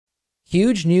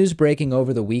Huge news breaking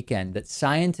over the weekend that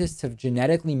scientists have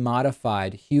genetically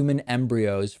modified human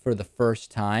embryos for the first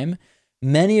time.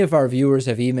 Many of our viewers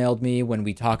have emailed me when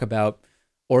we talk about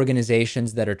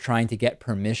organizations that are trying to get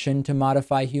permission to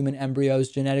modify human embryos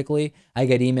genetically. I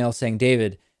get emails saying,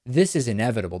 David, this is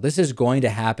inevitable. This is going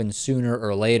to happen sooner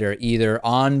or later, either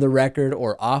on the record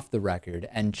or off the record.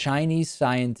 And Chinese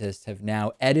scientists have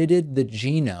now edited the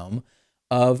genome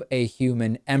of a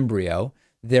human embryo.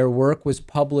 Their work was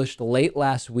published late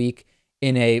last week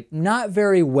in a not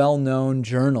very well-known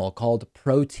journal called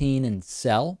Protein and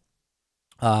Cell.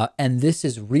 And this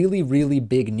is really, really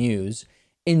big news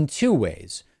in two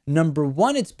ways. Number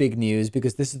one, it's big news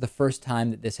because this is the first time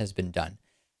that this has been done.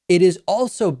 It is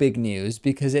also big news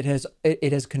because it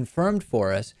has confirmed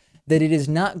for us that it is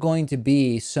not going to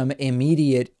be some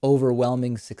immediate,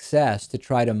 overwhelming success to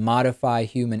try to modify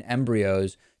human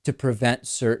embryos to prevent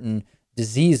certain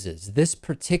diseases. This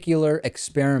particular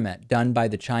experiment done by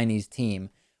the Chinese team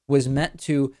was meant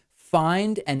to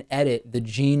find and edit the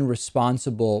gene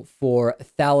responsible for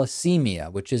thalassemia,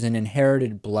 which is an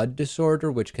inherited blood disorder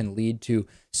which can lead to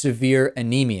severe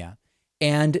anemia.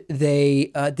 And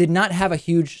they did not have a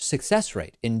huge success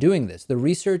rate in doing this. The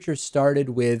researchers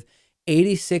started with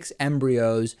 86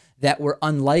 embryos that were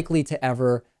unlikely to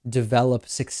ever develop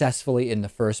successfully in the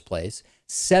first place.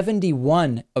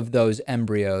 71 of those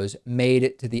embryos made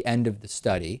it to the end of the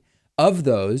study. Of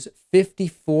those,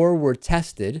 54 were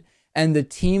tested, and the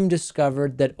team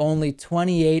discovered that only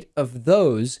 28 of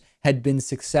those had been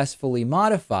successfully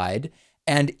modified.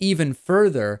 And even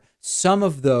further, some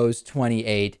of those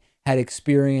 28 had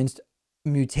experienced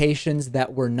mutations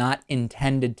that were not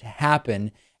intended to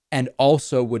happen and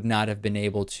also would not have been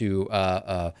able to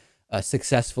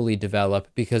successfully develop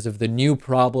because of the new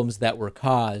problems that were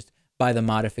caused by the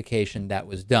modification that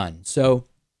was done. So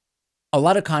a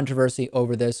lot of controversy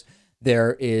over this.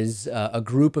 There is a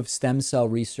group of stem cell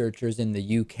researchers in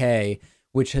the UK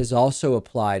which has also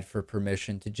applied for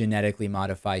permission to genetically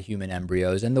modify human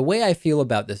embryos. And the way I feel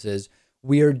about this is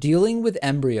we are dealing with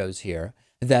embryos here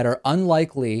that are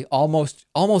unlikely, almost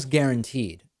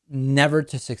guaranteed, never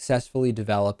to successfully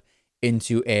develop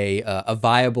into a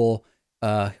viable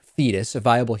fetus, a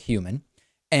viable human.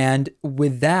 And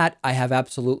with that, I have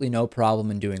absolutely no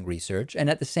problem in doing research. And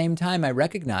at the same time, I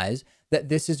recognize that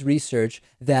this is research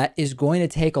that is going to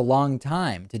take a long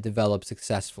time to develop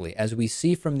successfully. As we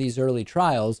see from these early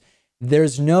trials,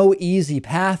 there's no easy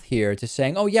path here to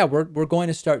saying, oh yeah, we're going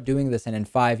to start doing this, and in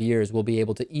 5 years, we'll be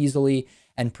able to easily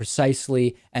and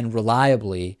precisely and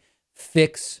reliably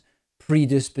fix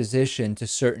predisposition to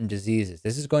certain diseases.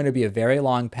 This is going to be a very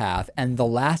long path. And the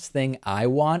last thing I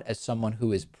want as someone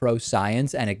who is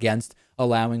pro-science and against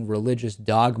allowing religious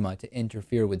dogma to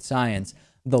interfere with science,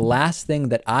 the last thing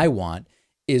that I want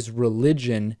is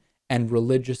religion and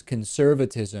religious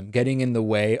conservatism getting in the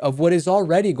way of what is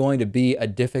already going to be a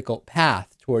difficult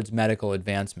path towards medical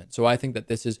advancement. So I think that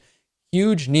this is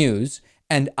huge news,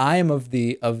 and I am of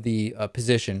the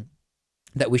position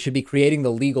that we should be creating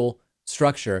the legal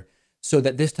structure so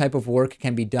that this type of work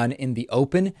can be done in the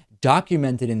open,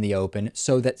 documented in the open,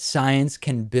 so that science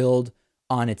can build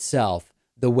on itself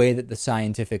the way that the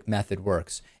scientific method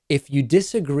works. If you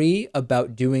disagree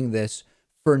about doing this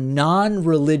for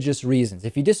non-religious reasons,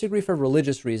 if you disagree for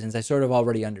religious reasons, I sort of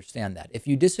already understand that. If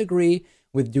you disagree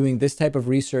with doing this type of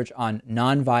research on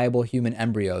non-viable human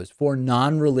embryos for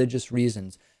non-religious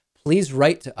reasons, please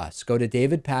write to us. Go to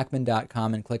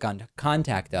davidpakman.com and click on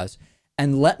Contact Us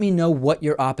and let me know what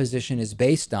your opposition is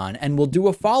based on, and we'll do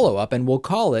a follow-up and we'll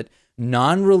call it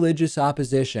non-religious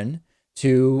opposition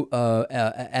to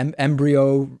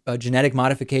embryo genetic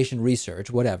modification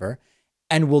research, whatever,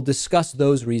 and we'll discuss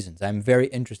those reasons. I'm very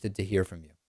interested to hear from you.